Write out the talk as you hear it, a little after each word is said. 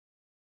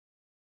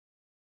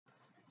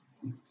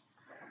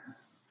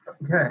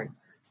Okay.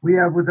 We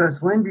have with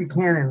us Lynn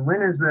Buchanan.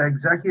 Lynn is the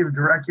Executive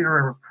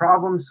Director of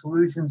Problem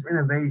Solutions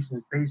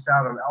Innovations based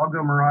out of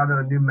Algo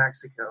Morado, New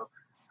Mexico.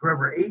 For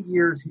over 8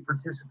 years, he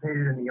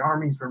participated in the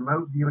Army's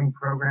remote viewing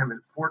program in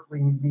Fort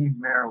Lee, Meade,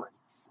 Maryland.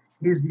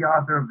 He is the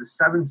author of The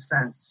Seventh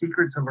Sense,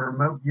 Secrets of a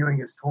Remote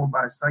Viewing as Told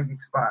by a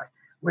Psychic Spy.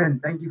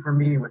 Lynn, thank you for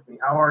meeting with me.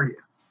 How are you?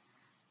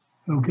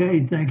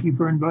 Okay, thank you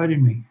for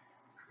inviting me.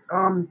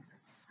 Um,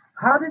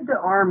 when did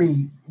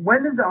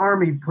the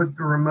Army put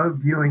the remote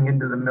viewing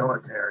into the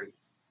military?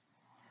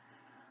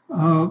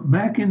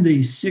 Back in the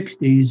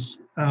 60s,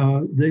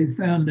 they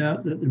found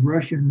out that the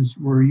Russians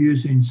were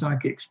using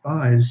psychic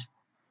spies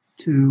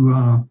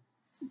to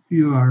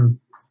view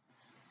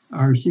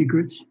our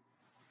secrets,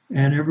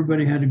 and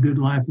everybody had a good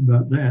laugh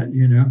about that,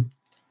 you know.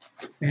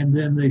 And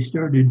then they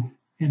started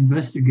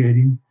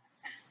investigating,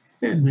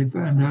 and they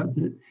found out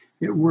that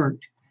it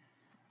worked.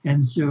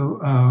 And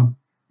so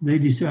they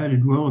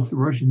decided, well, if the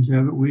Russians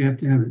have it, we have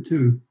to have it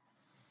too.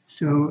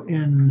 So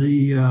in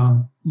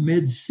the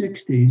mid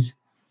 60s,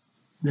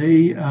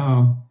 they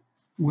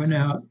went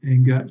out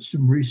and got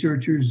some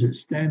researchers at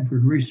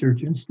Stanford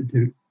Research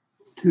Institute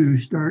to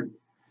start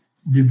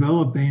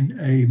developing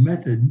a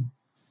method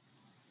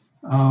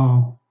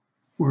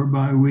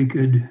whereby we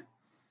could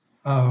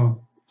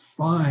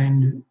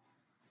find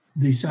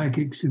the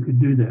psychics who could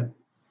do that.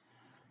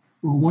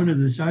 Well, one of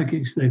the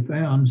psychics they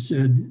found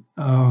said,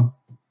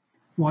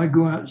 why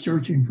go out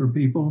searching for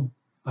people?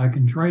 I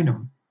can train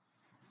them.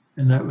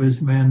 And that was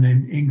a man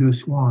named Ingo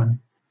Swann.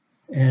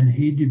 And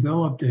he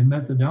developed a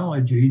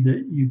methodology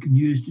that you can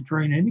use to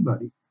train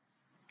anybody.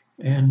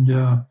 And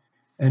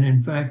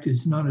in fact,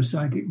 it's not a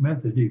psychic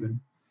method even.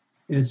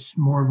 It's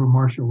more of a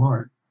martial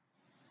art.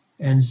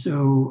 And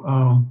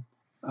so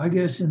I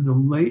guess in the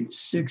late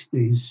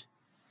 60s,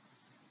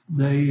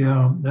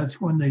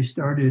 that's when they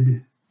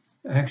started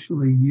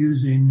actually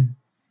using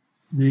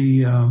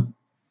the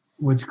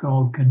what's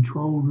called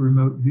controlled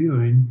remote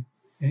viewing,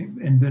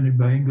 invented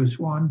by Ingo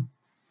Swann.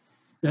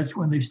 That's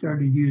when they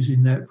started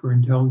using that for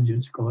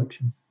intelligence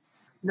collection.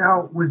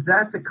 Now, was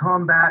that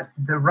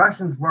the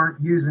Russians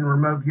weren't using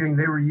remote viewing,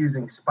 they were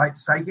using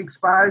psychic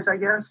spies, I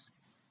guess?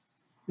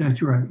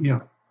 That's right, yeah.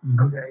 Mm-hmm.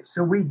 Okay,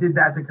 so we did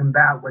that to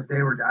combat what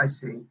they were, I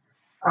see.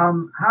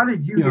 How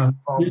did you get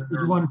involved? This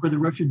is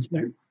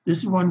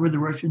one where the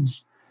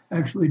Russians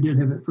actually did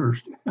have it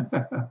first.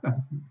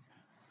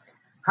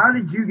 How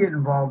did you get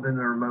involved in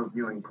the remote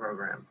viewing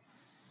program?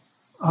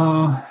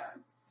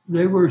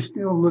 They were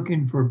still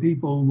looking for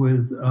people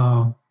with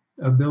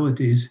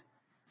abilities,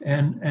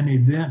 and an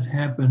event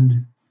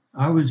happened.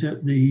 I was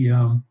at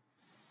the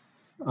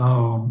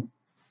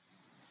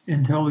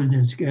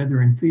intelligence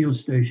gathering field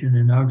station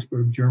in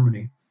Augsburg,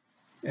 Germany,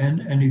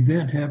 and an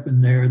event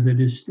happened there that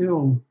is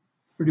still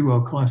pretty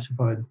well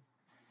classified,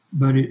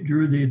 but it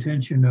drew the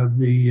attention of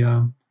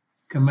the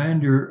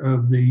commander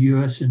of the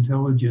U.S.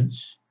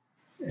 intelligence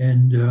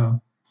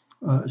and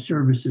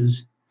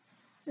services,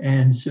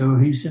 and so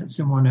he sent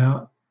someone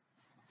out.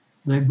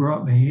 They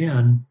brought me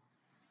in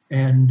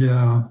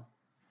and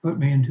put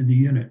me into the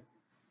unit.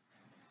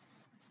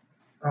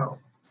 Oh,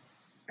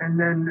 and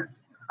then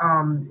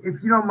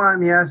if you don't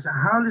mind me asking,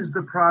 how does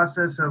the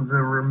process of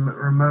the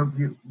remote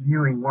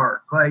viewing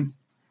work? Like,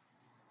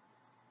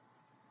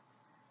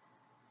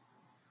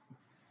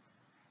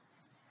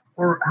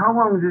 or how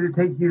long did it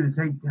take you to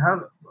take?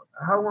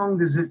 How long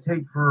does it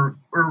take or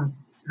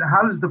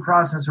how does the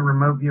process of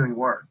remote viewing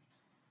work?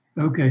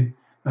 Okay.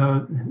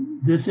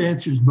 This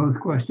answers both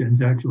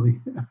questions, actually.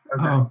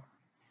 Okay.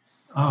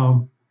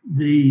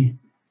 The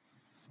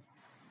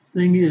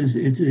thing is,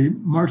 it's a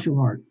martial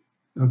art,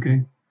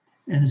 okay?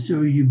 And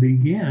so you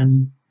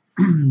begin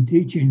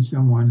teaching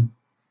someone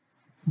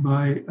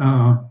by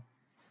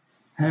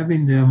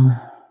having them,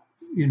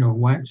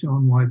 wax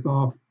on, wipe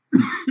off,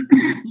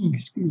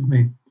 excuse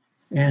me,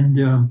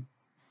 and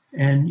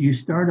you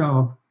start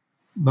off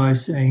by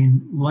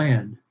saying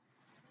land,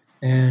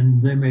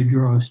 and they may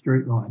draw a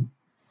straight line.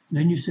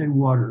 Then you say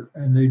water,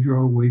 and they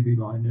draw a wavy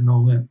line and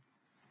all that.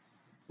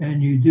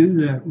 And you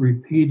do that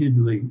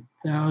repeatedly,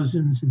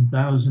 thousands and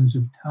thousands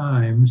of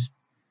times,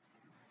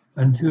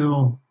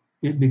 until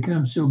it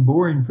becomes so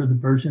boring for the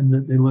person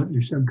that they let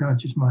their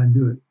subconscious mind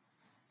do it.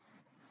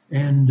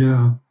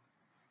 And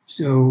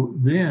so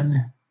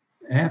then,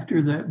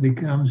 after that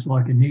becomes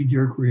like a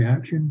knee-jerk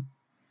reaction,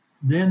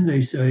 then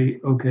they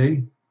say,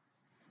 okay,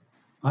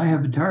 I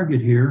have a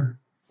target here.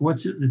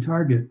 What's at the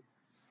target?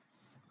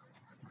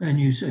 And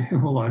you say,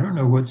 well, I don't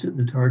know what's at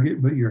the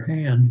target, but your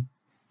hand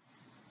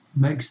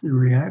makes the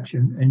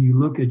reaction. And you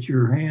look at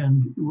your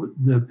hand,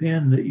 the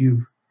pen that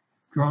you've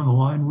drawn a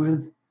line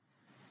with.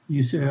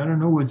 You say, I don't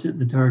know what's at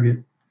the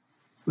target,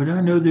 but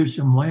I know there's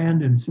some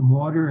land and some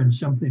water and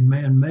something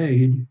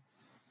man-made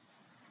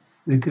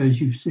because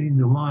you've seen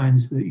the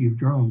lines that you've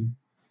drawn.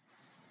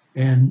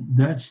 And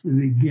that's the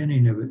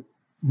beginning of it.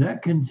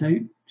 That can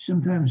take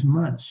sometimes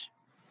months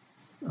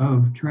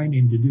of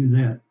training to do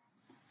that.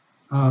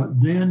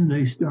 Then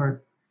they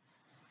start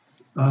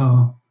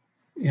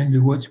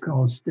into what's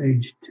called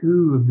stage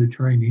 2 of the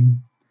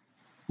training,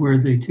 where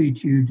they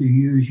teach you to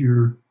use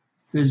your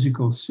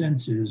physical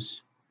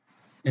senses,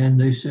 and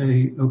they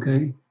say,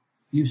 okay,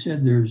 you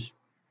said there's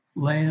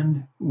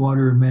land,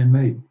 water, and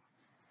man-made.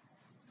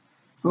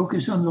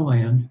 Focus on the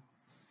land.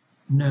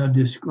 Now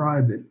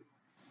describe it.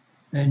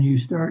 And you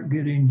start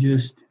getting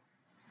just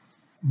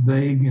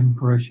vague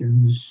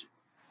impressions,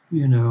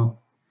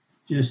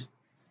 just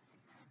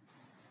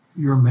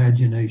your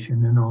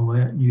imagination and all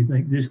that. And you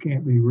think this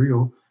can't be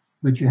real,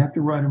 but you have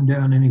to write them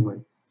down anyway.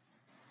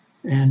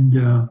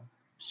 And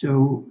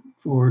so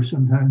for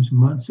sometimes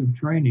months of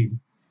training,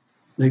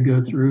 they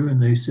go through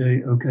and they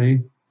say,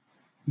 okay,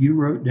 you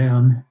wrote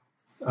down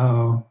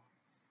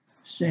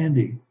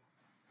Sandy.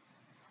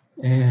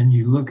 And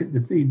you look at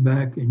the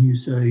feedback and you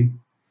say,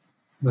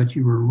 but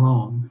you were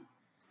wrong.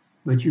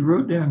 But you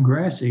wrote down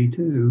grassy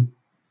too,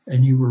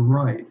 and you were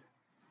right.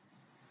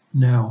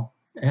 Now,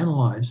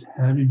 analyze.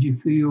 How did you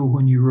feel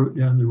when you wrote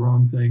down the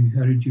wrong thing?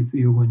 How did you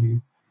feel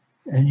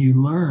and you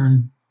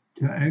learn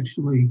to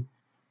actually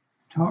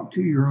talk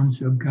to your own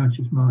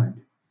subconscious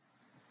mind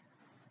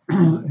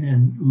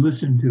and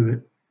listen to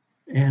it.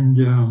 And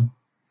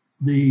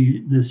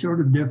the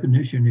sort of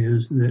definition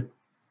is that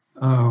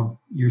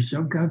your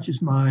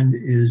subconscious mind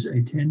is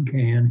a tin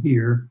can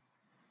here.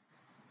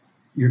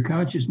 Your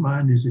conscious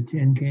mind is a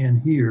tin can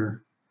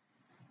here.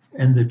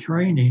 And the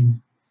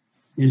training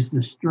is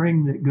the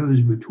string that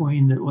goes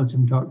between that lets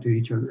them talk to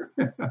each other.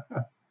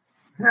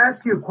 Can I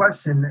ask you a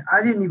question?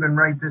 I didn't even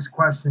write this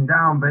question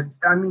down, but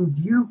I mean,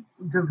 do you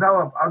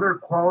develop other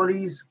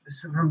qualities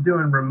from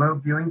doing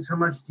remote viewing so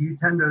much? Do you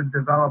tend to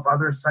develop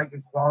other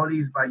psychic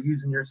qualities by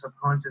using your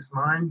subconscious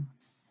mind?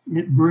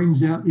 It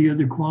brings out the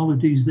other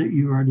qualities that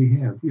you already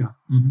have. Yeah.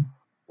 Mm-hmm.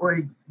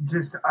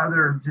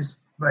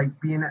 Like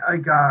being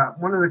like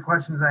one of the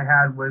questions I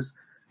had was,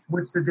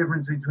 what's the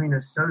difference between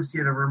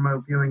associative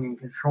remote viewing and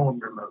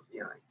controlled remote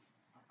viewing?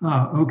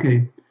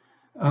 Okay.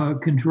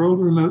 Controlled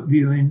remote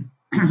viewing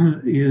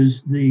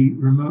is the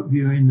remote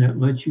viewing that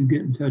lets you get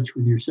in touch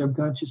with your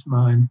subconscious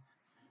mind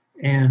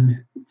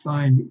and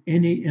find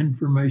any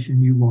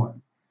information you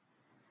want.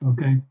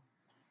 Okay.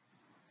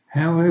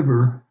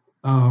 However,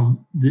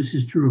 this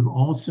is true of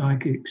all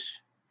psychics,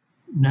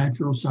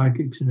 natural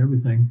psychics and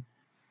everything.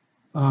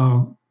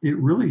 It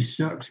really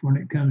sucks when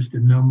it comes to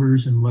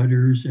numbers and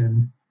letters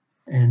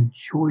and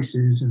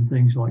choices and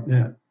things like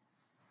that.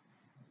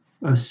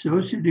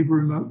 Associative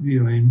remote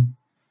viewing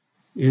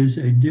is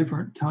a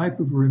different type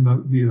of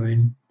remote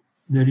viewing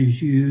that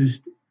is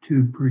used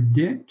to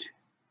predict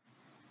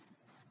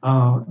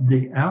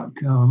the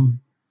outcome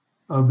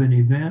of an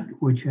event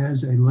which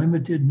has a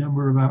limited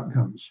number of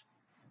outcomes,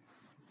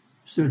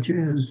 such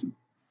as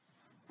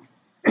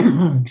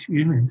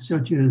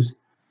such as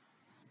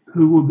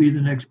who will be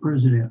the next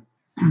president?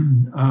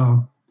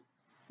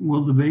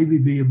 Will the baby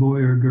be a boy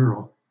or a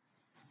girl?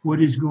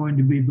 What is going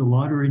to be the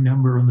lottery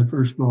number on the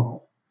first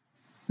ball?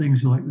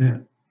 Things like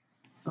that.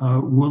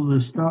 Will the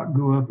stock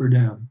go up or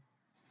down?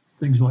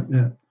 Things like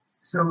that.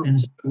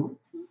 So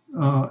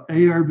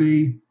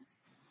ARV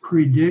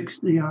predicts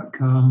the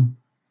outcome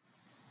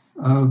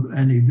of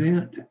an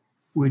event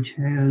which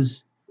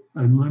has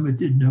a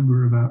limited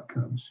number of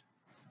outcomes.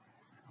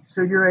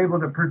 So you're able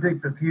to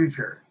predict the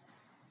future?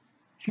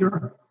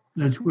 Sure.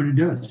 That's what it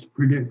does.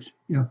 Predicts.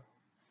 Yeah.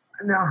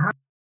 Now,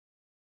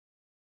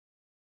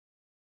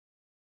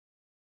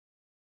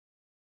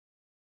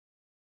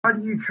 how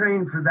do you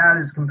train for that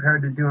as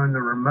compared to doing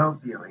the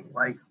remote viewing?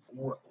 Like,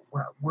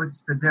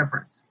 what's the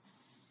difference?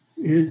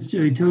 It's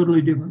a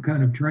totally different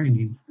kind of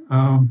training.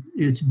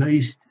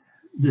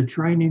 The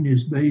training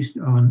is based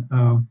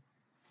on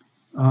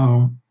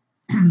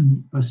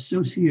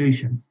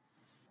association.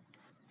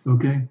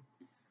 Okay.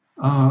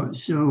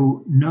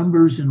 So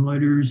numbers and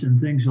letters and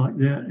things like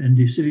that and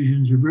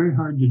decisions are very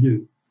hard to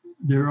do.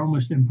 They're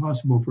almost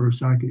impossible for a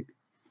psychic.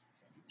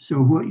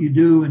 So what you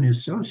do in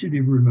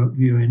associative remote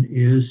viewing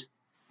is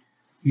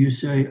you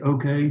say,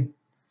 okay,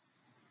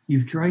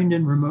 you've trained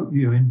in remote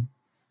viewing,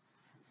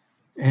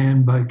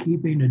 and by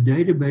keeping a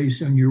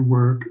database on your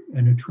work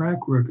and a track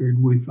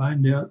record, we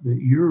find out that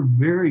you're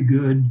very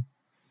good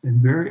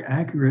and very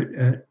accurate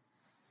at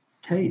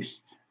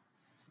taste.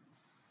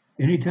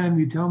 Anytime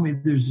you tell me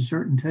there's a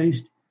certain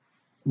taste,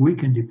 we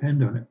can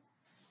depend on it.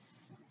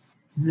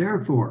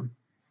 Therefore,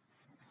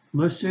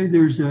 let's say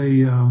there's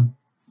a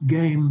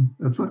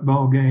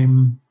football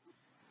game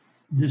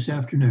this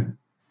afternoon,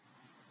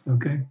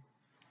 okay?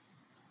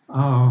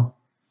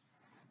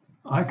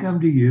 I come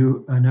to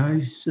you and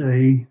I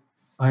say,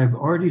 I have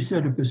already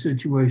set up a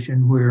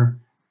situation where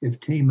if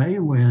Team A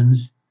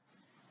wins,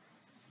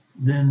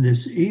 then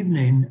this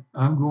evening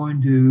I'm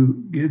going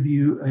to give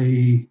you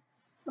a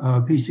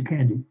piece of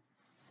candy.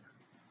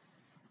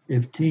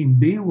 If Team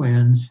B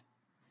wins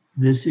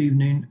this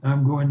evening,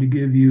 I'm going to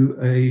give you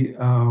a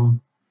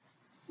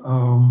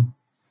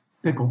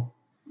pickle.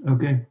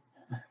 Okay.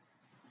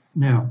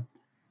 Now,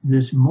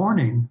 this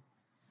morning,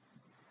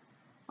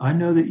 I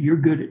know that you're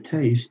good at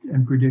taste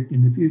and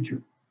predicting the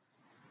future.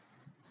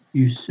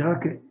 You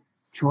suck at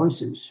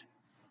choices,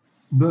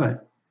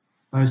 but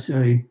I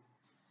say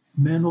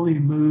mentally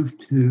move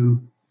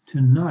to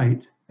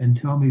tonight and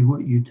tell me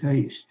what you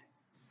taste.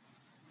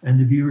 And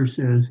the viewer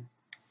says,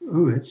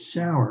 oh, it's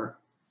sour.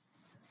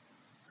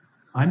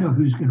 I know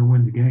who's going to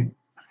win the game.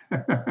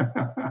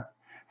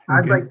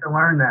 I'd like to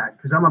learn that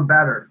because I'm a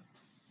bettor.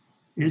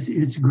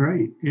 It's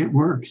great. It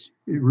works.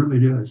 It really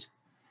does.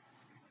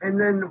 And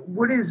then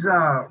what is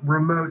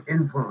remote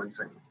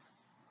influencing?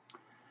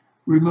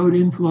 Remote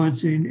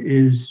influencing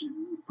is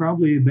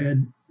probably a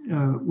bad,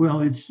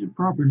 well, it's a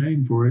proper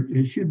name for it.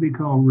 It should be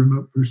called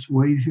remote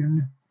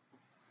persuasion.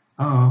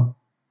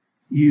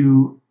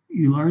 You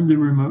learn the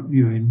remote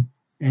viewing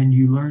and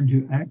you learn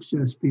to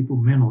access people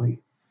mentally.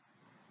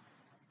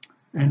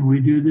 And we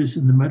do this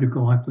in the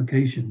medical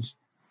applications.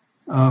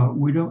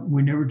 We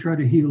never try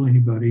to heal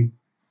anybody.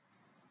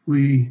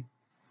 We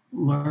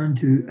learn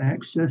to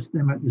access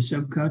them at the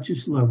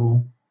subconscious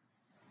level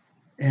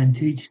and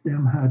teach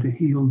them how to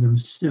heal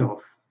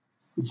themselves.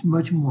 It's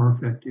much more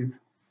effective,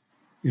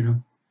 you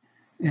know.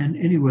 And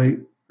anyway,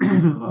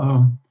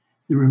 the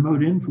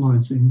remote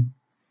influencing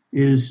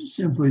is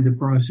simply the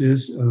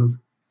process of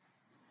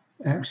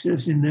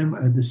accessing them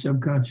at the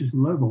subconscious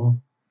level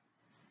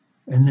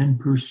and then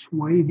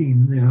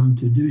persuading them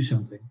to do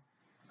something.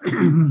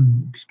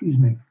 Excuse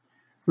me.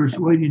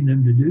 Persuading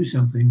them to do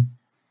something.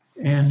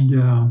 And,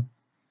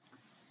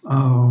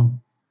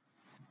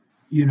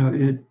 you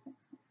know,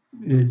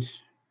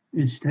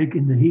 it's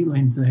taking the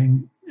healing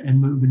thing and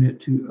moving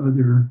it to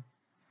other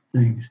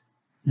things.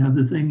 Now,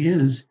 the thing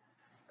is,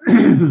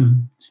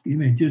 excuse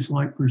me, just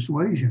like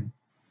persuasion,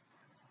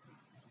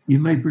 you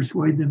may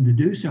persuade them to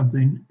do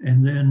something,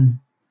 and then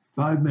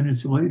 5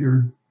 minutes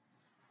later,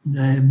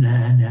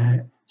 nah.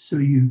 So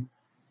you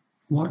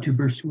want to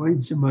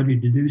persuade somebody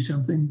to do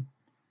something,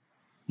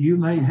 you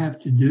may have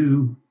to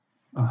do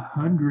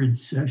 100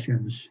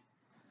 sessions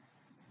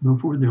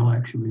before they'll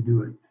actually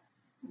do it.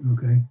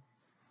 Okay.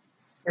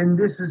 And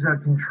this is a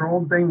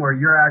controlled thing where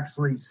you're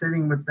actually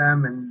sitting with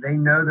them and they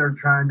know they're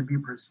trying to be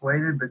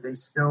persuaded, but they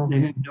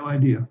have no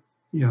idea.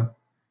 Yeah.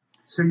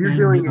 So you're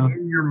doing it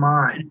in your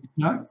mind.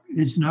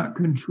 It's not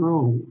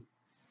control.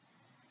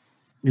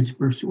 It's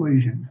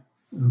persuasion.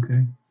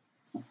 Okay.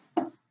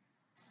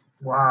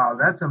 Wow,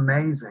 that's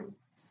amazing.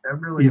 That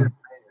really is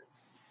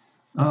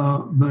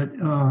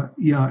amazing.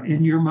 Yeah,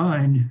 in your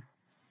mind,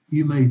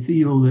 you may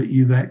feel that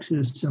you've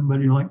accessed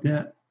somebody like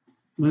that.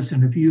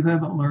 Listen, if you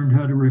haven't learned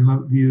how to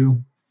remote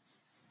view,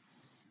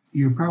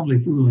 you're probably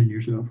fooling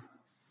yourself.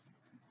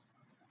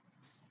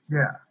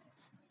 Yeah.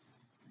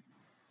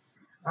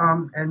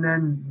 And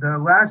then the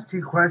last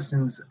two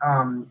questions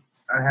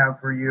I have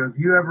for you. Have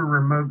you ever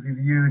remote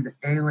viewed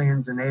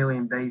aliens and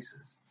alien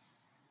bases?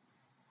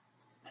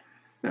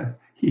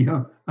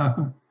 Yeah.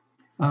 That's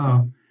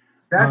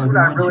what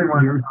I really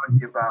want to talk to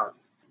you about.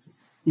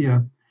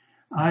 Yeah.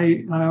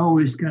 I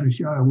always kind of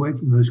shy away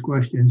from those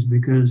questions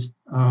because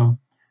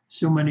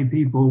so many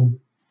people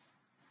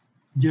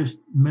just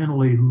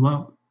mentally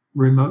lump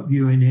remote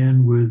viewing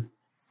in with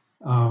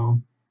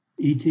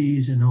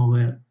ETs and all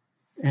that.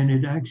 And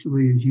it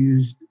actually is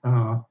used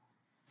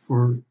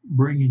for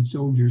bringing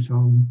soldiers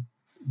home,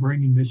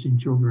 bringing missing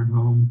children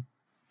home,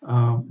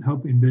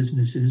 helping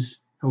businesses,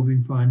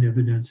 helping find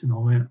evidence and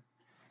all that.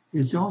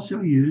 It's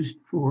also used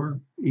for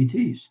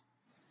ETs,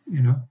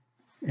 you know,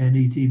 and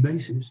ET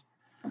bases.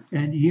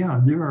 And yeah,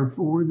 there are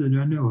 4 that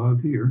I know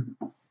of here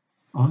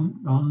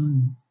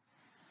on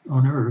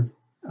Earth.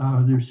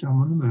 There's some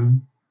on the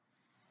moon.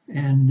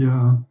 And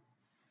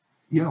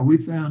yeah, we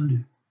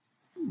found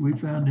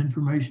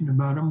information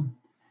about them,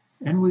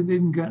 and we've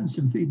even gotten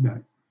some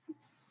feedback.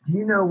 Do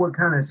you know what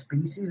kind of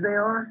species they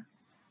are?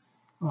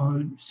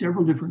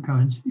 Several different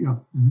kinds, yeah.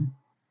 Mm-hmm.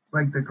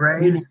 Like the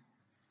Greys?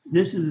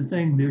 This is the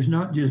thing. There's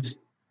not just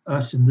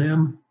us and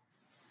them.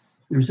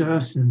 There's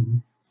us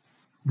and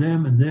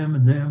them and them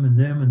and them and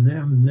them and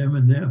them and them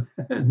and them.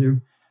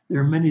 There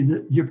are many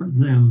different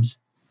thems.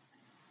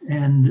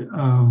 And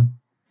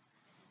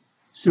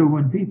so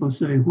when people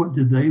say, what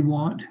do they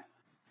want?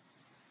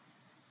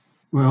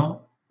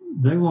 Well,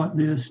 they want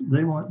this,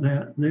 they want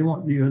that, they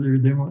want the other,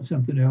 they want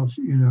something else,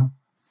 you know.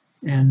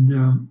 And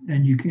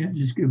you can't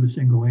just give a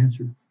single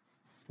answer.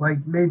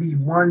 Like maybe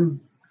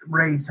one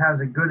race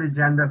has a good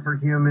agenda for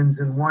humans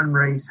and one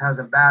race has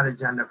a bad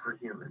agenda for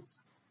humans.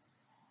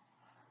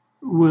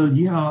 Well,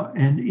 yeah,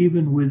 and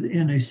even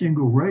within a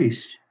single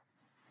race,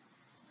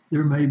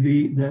 there may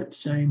be that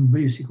same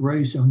basic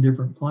race on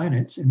different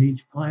planets, and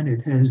each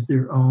planet has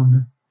their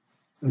own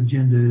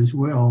agenda as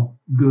well,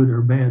 good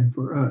or bad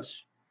for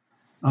us.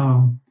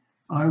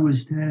 I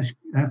was tasked,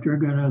 after I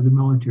got out of the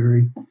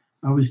military,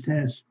 I was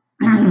tasked,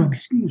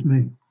 excuse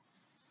me,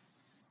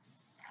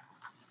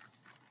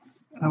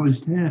 I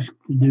was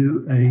tasked to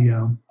do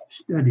a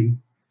study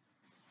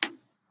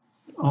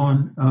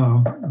on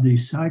the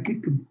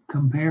psychic,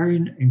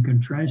 comparing and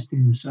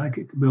contrasting the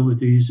psychic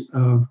abilities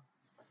of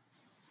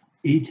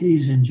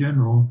ETs in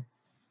general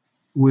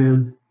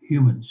with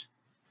humans.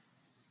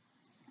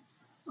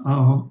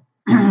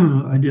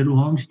 I did a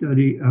long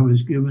study. I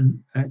was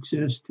given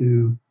access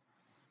to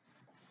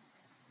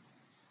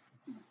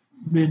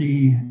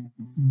many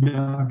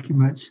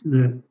documents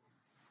that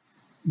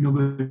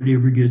nobody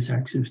ever gets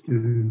access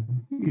to,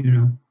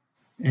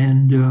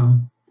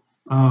 And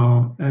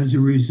as a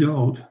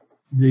result,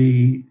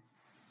 the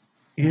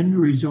end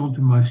result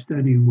of my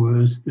study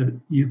was that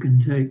you can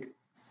take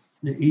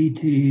the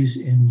ETs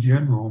in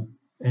general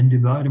and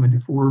divide them into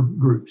 4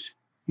 groups.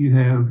 You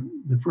have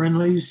the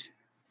friendlies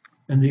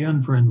and the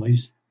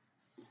unfriendlies.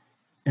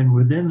 And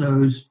within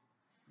those,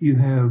 you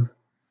have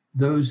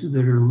those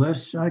that are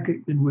less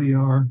psychic than we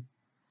are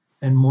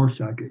and more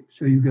psychic.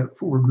 So you've got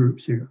 4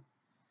 groups here.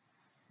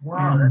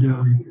 Wow.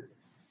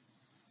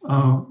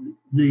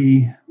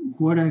 And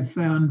what I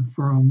found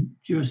from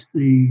just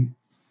the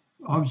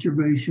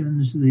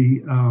observations,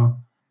 the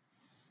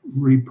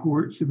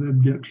reports of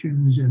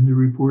abductions and the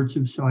reports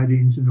of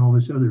sightings and all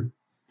this other,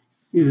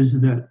 is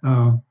that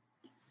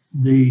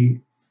the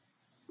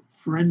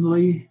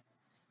friendly,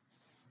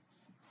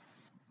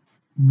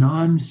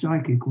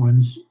 non-psychic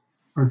ones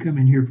are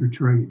coming here for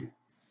trade.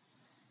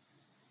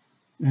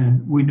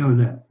 And we know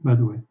that, by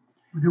the way.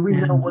 Do we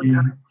know what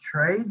kind of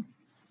trade?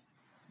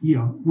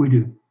 Yeah, we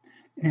do.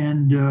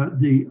 And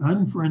the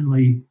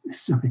unfriendly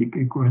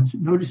psychic ones,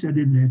 notice I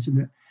didn't answer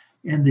that,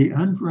 and the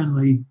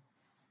unfriendly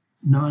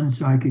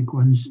non-psychic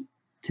ones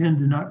tend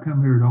to not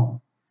come here at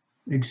all,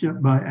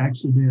 except by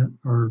accident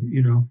or,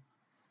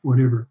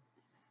 whatever.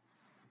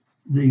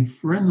 The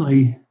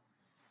friendly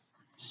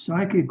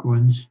psychic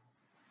ones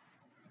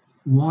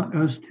want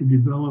us to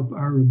develop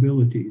our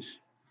abilities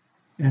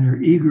and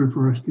are eager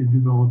for us to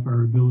develop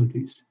our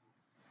abilities,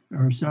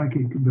 our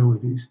psychic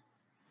abilities.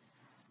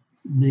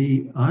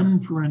 The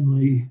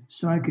unfriendly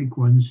psychic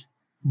ones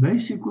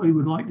basically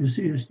would like to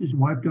see us just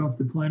wiped off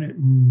the planet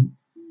and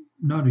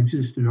not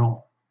exist at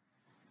all.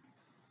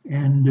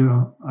 And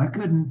I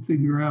couldn't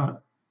figure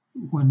out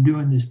when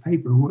doing this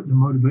paper what the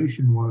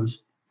motivation was.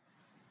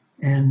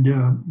 And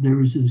there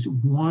was this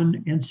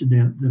one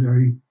incident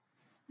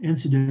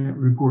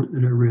report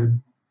that I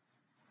read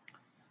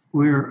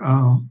where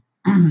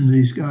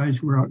these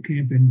guys were out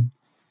camping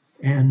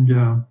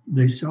and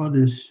they saw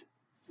this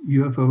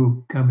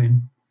UFO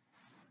coming.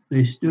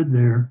 They stood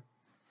there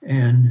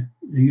and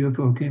the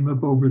UFO came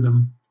up over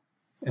them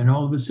and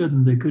all of a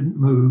sudden they couldn't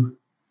move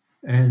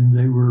and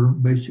they were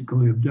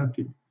basically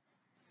abducted.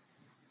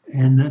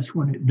 And that's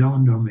when it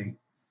dawned on me.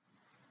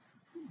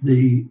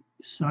 The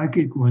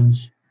psychic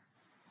ones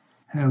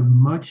have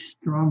much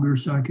stronger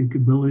psychic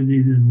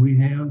ability than we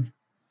have.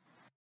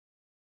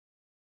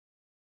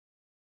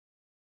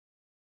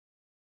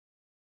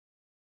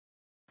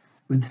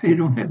 But they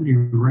don't have any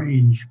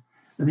range.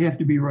 They have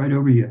to be right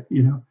over you,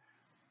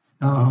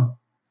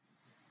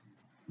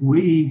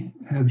 We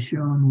have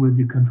shown with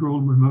the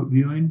controlled remote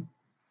viewing,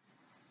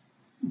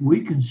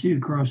 we can see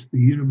across the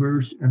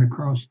universe and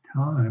across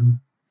time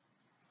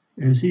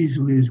as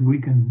easily as we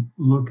can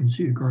look and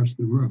see across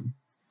the room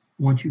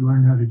once you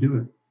learn how to do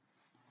it.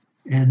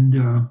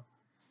 And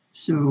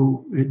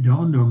so it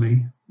dawned on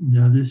me,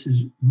 now this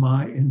is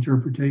my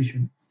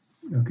interpretation,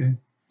 okay,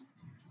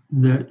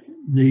 that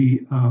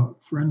the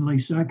friendly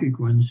psychic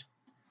ones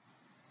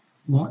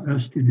want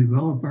us to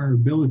develop our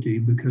ability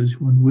because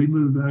when we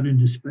move out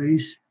into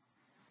space,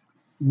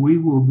 we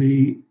will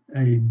be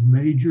a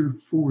major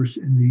force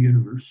in the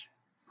universe.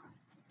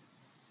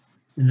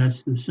 And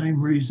that's the same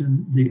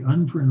reason the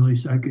unfriendly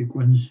psychic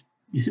ones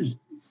just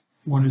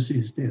want to see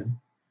us dead.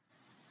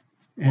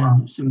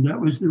 And so that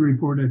was the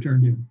report I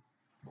turned in.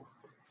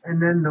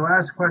 And then the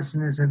last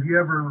question is, have you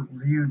ever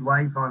viewed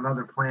life on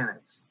other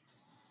planets?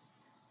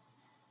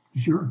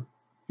 Sure.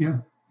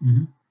 Yeah.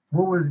 Mm-hmm.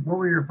 What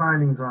were your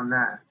findings on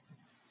that?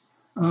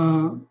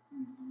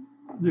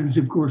 There's,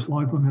 of course,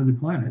 life on other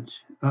planets.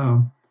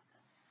 I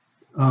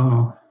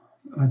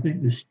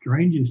think the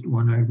strangest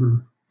one I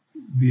ever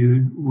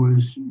viewed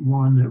was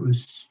one that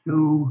was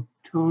so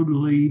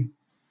totally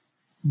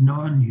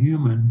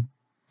non-human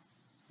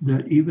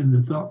that even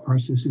the thought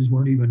processes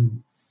weren't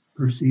even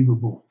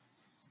perceivable.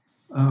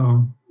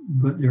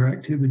 But their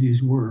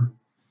activities were.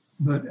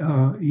 But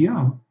the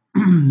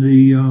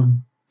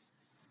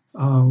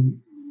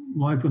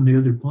life on the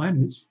other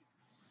planets,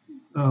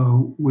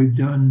 we've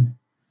done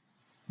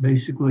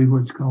basically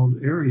what's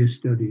called area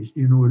studies.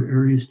 Do you know what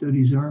area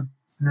studies are?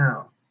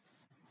 No.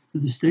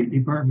 The State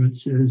Department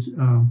says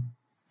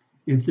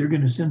if they're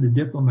going to send a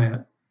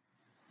diplomat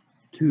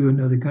to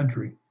another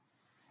country,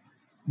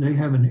 they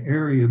have an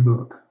area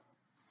book.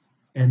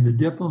 And the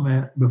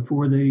diplomat,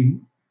 before they,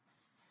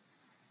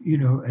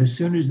 as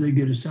soon as they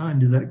get assigned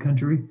to that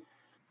country,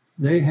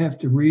 they have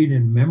to read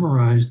and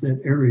memorize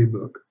that area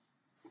book.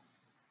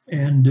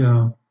 And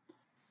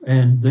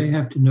they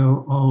have to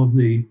know all of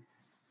the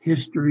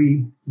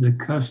history, the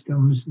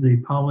customs, the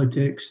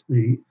politics,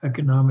 the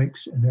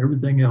economics, and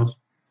everything else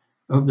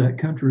of that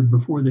country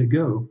before they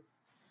go.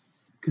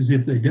 Because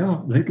if they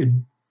don't, they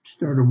could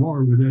start a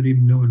war without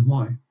even knowing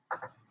why.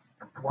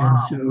 Wow.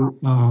 And so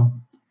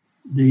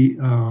the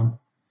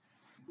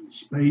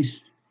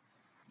Space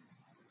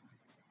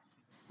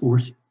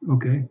Force,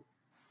 okay,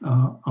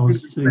 I'll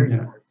say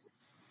that.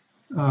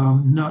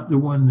 Not the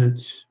one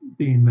that's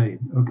being made,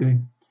 okay?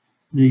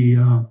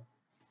 The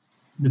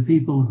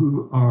people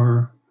who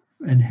are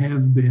and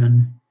have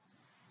been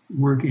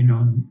working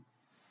on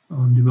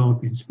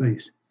developing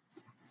space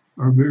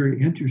are very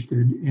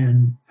interested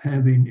in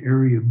having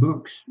area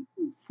books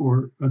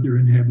for other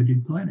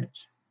inhabited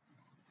planets.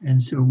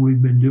 And so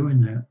we've been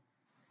doing that.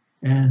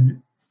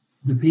 And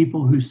the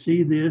people who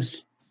see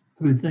this,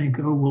 who think,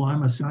 oh, well,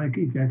 I'm a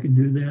psychic, I can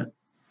do that.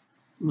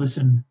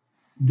 Listen,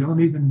 don't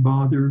even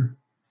bother.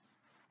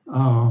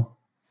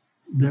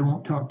 They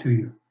won't talk to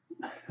you.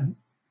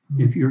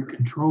 If you're a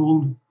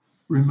controlled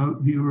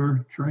remote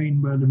viewer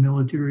trained by the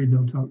military,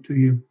 they'll talk to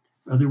you.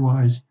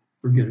 Otherwise,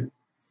 forget it.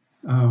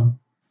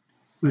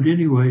 But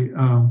anyway,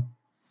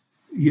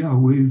 yeah,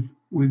 we've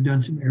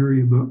done some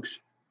area books.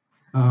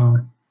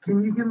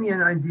 Can you give me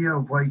an idea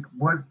of like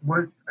what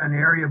an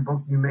area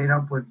book you made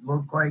up would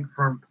look like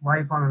for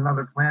life on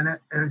another planet?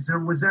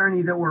 Was there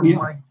any that were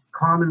like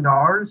common to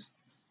ours,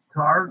 to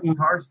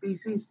our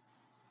species?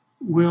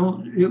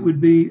 Well, it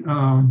would be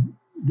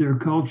their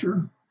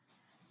culture,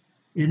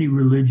 any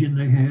religion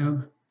they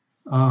have,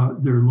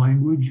 their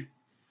language,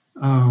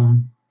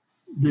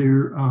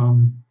 their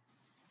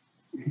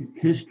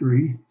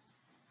history,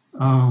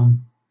 the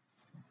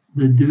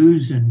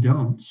do's and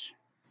don'ts,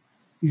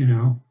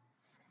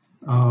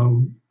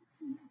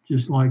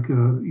 just like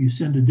you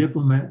send a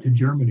diplomat to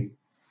Germany,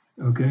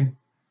 okay?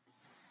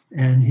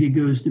 And he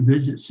goes to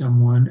visit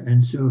someone,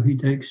 and so he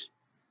takes,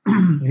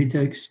 for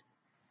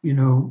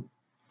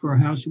a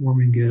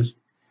housewarming guest,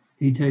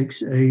 he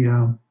takes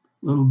a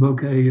little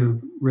bouquet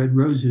of red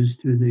roses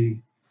to the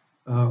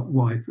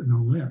wife and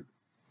all that.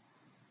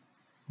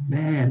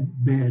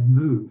 Bad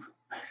move.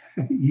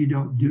 You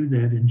don't do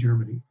that in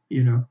Germany,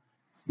 You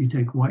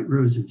take white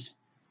roses.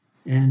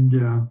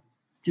 And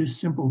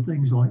just simple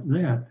things like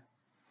that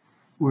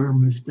where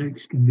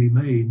mistakes can be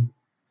made.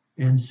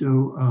 And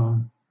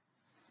so,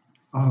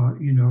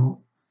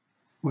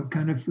 what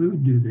kind of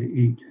food do they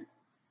eat?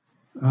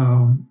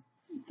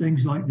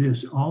 Things like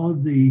this, all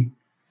of the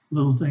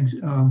little things.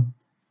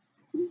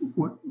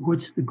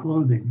 What's the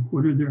clothing?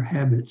 What are their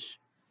habits?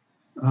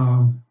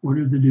 What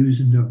are the do's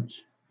and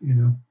don'ts?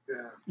 Yeah.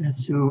 And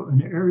so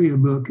an area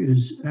book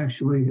is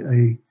actually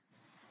a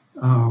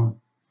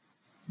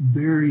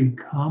very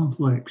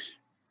complex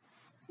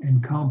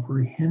and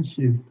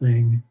comprehensive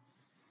thing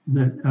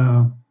that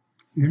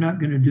you're not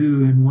going to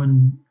do in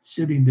one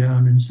sitting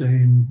down and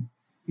saying,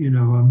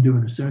 I'm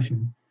doing a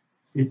session.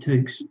 It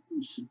takes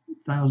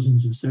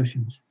thousands of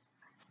sessions.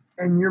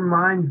 And your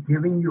mind's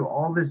giving you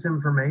all this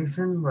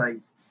information, like?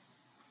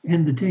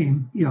 And the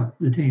team.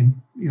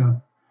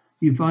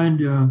 You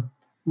find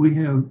we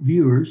have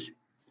viewers,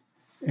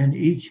 and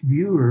each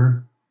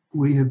viewer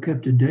we have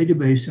kept a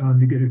database on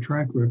to get a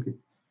track record.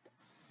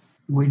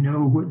 We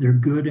know what they're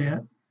good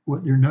at,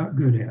 what they're not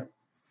good at.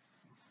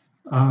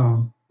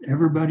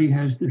 Everybody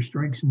has their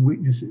strengths and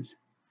weaknesses.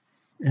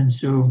 And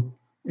so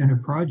in a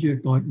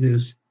project like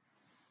this,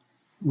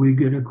 we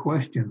get a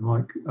question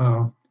like,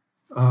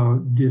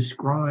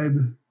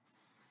 describe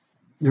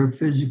their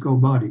physical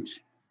bodies,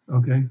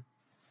 okay?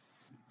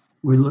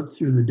 We look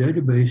through the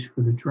database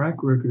for the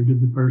track record of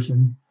the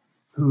person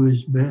who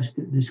is best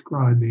at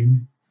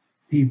describing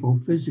people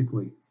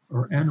physically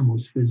or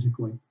animals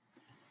physically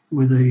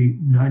with a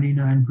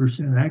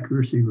 99%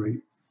 accuracy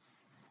rate.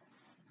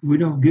 We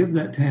don't give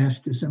that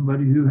task to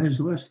somebody who has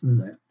less than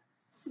that,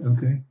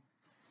 okay?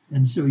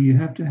 And so you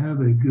have to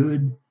have a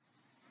good,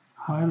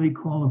 highly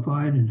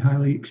qualified and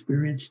highly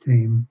experienced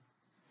team.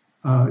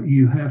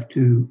 You have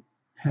to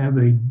have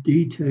a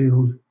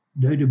detailed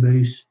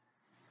database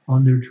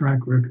on their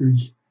track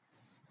records,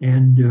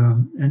 and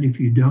if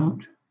you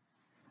don't,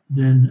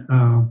 then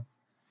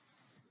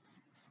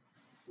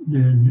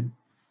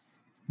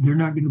they're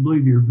not going to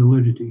believe your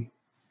validity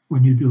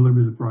when you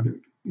deliver the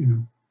product.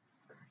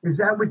 Is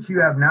that what you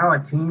have now? A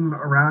team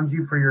around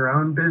you for your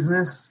own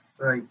business?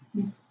 Like,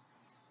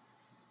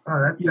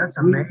 oh, that's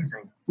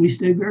amazing. We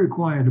stay very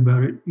quiet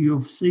about it.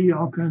 You'll see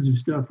all kinds of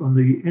stuff on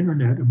the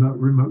internet about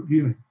remote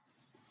viewing.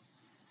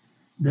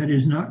 That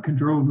is not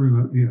controlled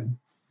remote viewing.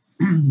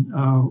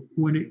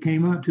 When it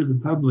came out to the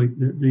public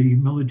that the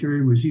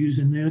military was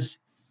using this,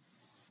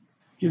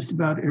 just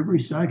about every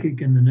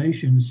psychic in the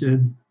nation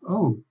said,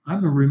 oh,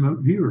 I'm a remote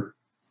viewer.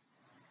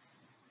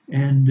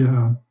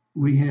 And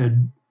we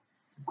had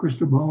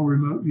crystal ball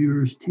remote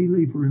viewers, tea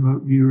leaf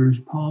remote viewers,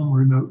 palm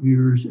remote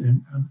viewers,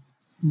 and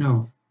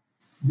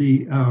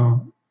the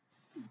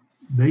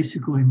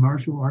basically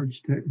martial arts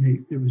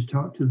technique that was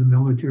taught to the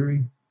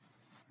military,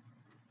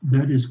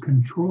 that is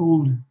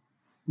controlled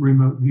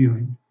remote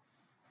viewing.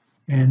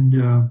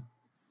 And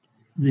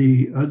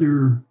the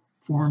other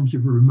forms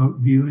of remote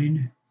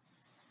viewing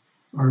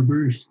are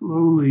very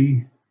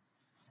slowly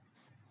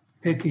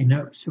picking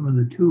up some of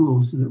the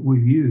tools that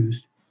we've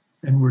used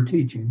and we're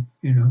teaching,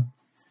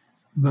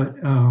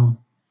 But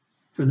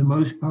for the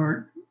most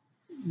part,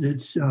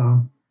 it's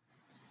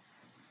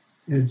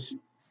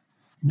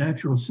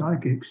natural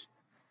psychics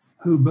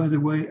who, by the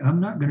way, I'm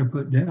not going to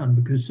put down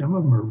because some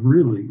of them are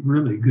really,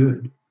 really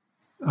good,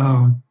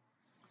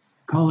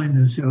 calling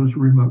themselves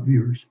remote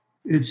viewers.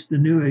 It's the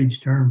new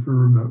age term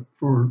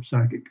for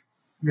psychic.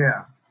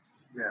 Yeah.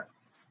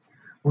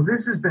 Well,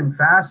 this has been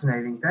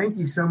fascinating. Thank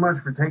you so much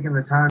for taking the time